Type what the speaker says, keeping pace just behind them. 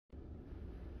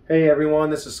Hey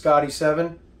everyone, this is Scotti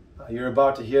Sevven. You're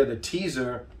about to hear the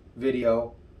teaser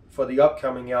video for the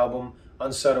upcoming album,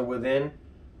 Unsettled Within.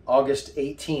 August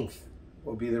 18th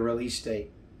will be the release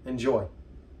date. Enjoy.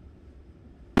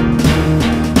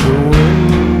 The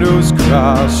windows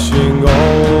crashing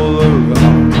all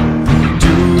around.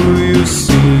 Do you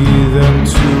see them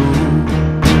too?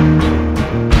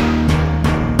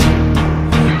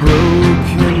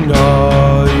 Broken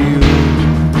are you?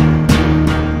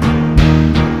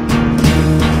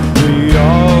 We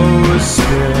always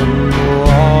spend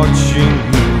watching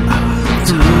you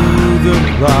through the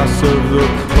glass of the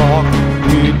clock.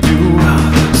 We do,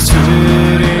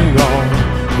 sitting on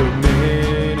the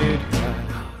minute hand.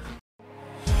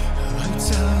 Lights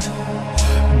out,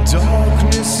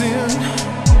 darkness in,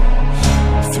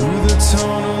 through the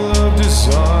tunnel of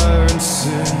desire and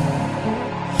sin.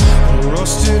 A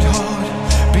rusted heart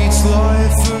beats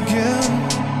life again.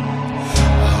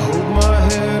 I hold my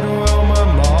head while my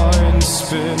mind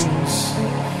spins.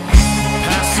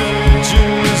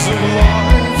 Passages of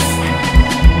life,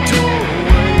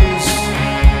 doorways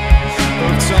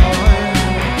of time.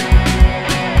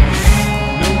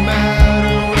 No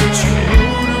matter which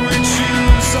road we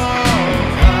choose, our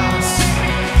paths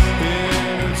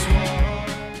intertwine.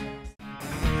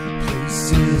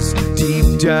 Places deep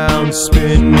down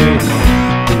spinning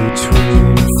between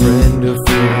friend and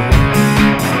friend.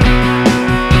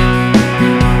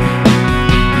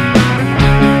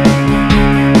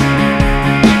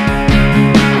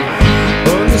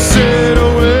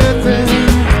 Unsettled within,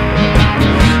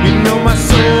 you know my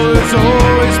soul has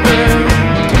always been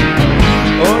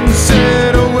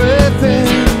unsettled within.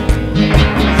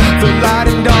 The light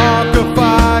and dark are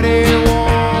fighting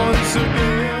once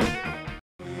again.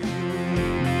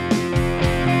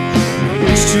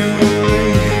 It's too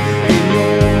late in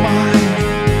your mind,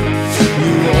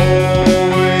 you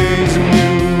always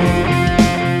knew.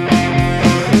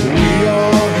 We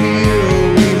are here,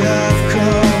 we have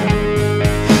come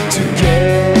to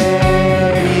get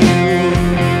you.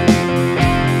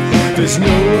 There's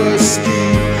no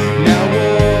escape, now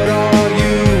what are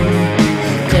you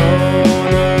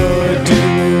gonna do?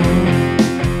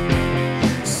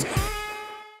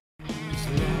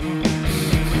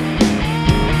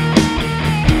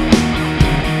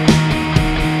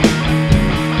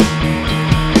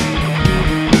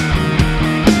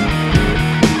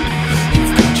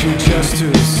 You've got your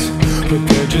jesters, but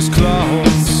they're just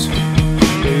clowns.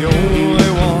 They only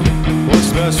want what's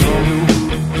best for you.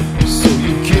 So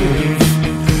you give,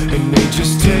 and they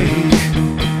just take,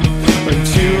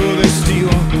 until they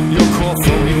steal your core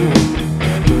from you.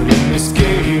 But in this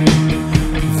game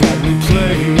that we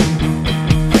play,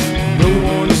 no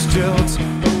one is dealt a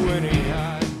winning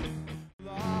hand.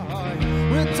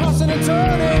 We're tossing and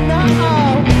turning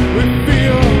now. We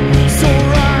feel so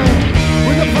right.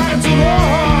 When the planets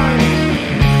align,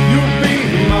 you'll be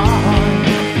mine.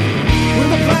 When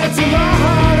the planets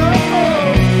align,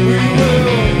 oh, we will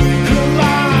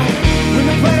collide. When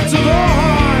the planets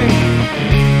align,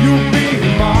 you'll be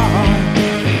mine.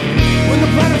 When the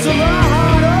planets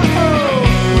align, oh,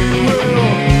 we will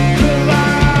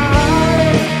collide.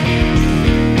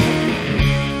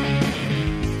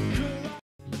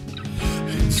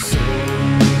 And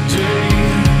someday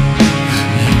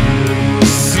you'll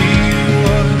see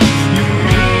what you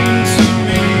mean to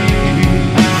me.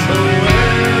 Oh,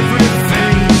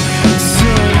 everything.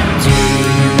 Someday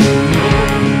you'll know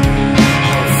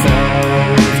how far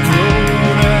we've grown,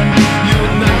 and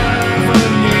you'll never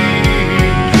need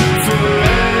for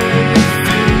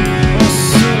anything or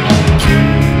someone.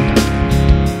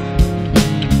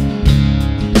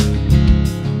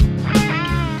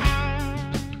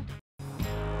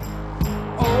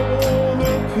 All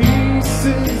the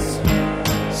pieces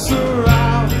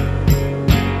surround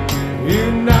you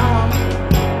now.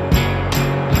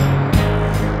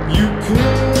 You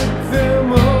pick them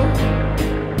up,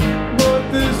 but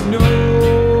there's no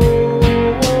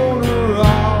one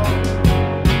around.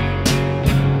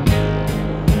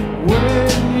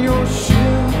 When your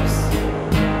ships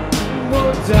go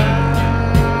down,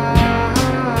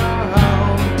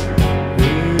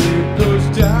 it goes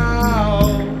down.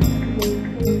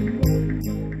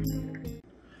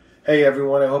 Hey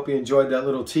everyone, I hope you enjoyed that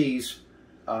little tease.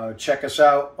 Check us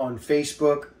out on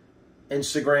Facebook,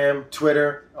 Instagram,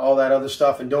 Twitter, all that other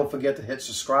stuff. And don't forget to hit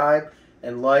subscribe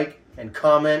and like and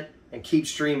comment and keep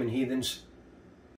streaming, heathens.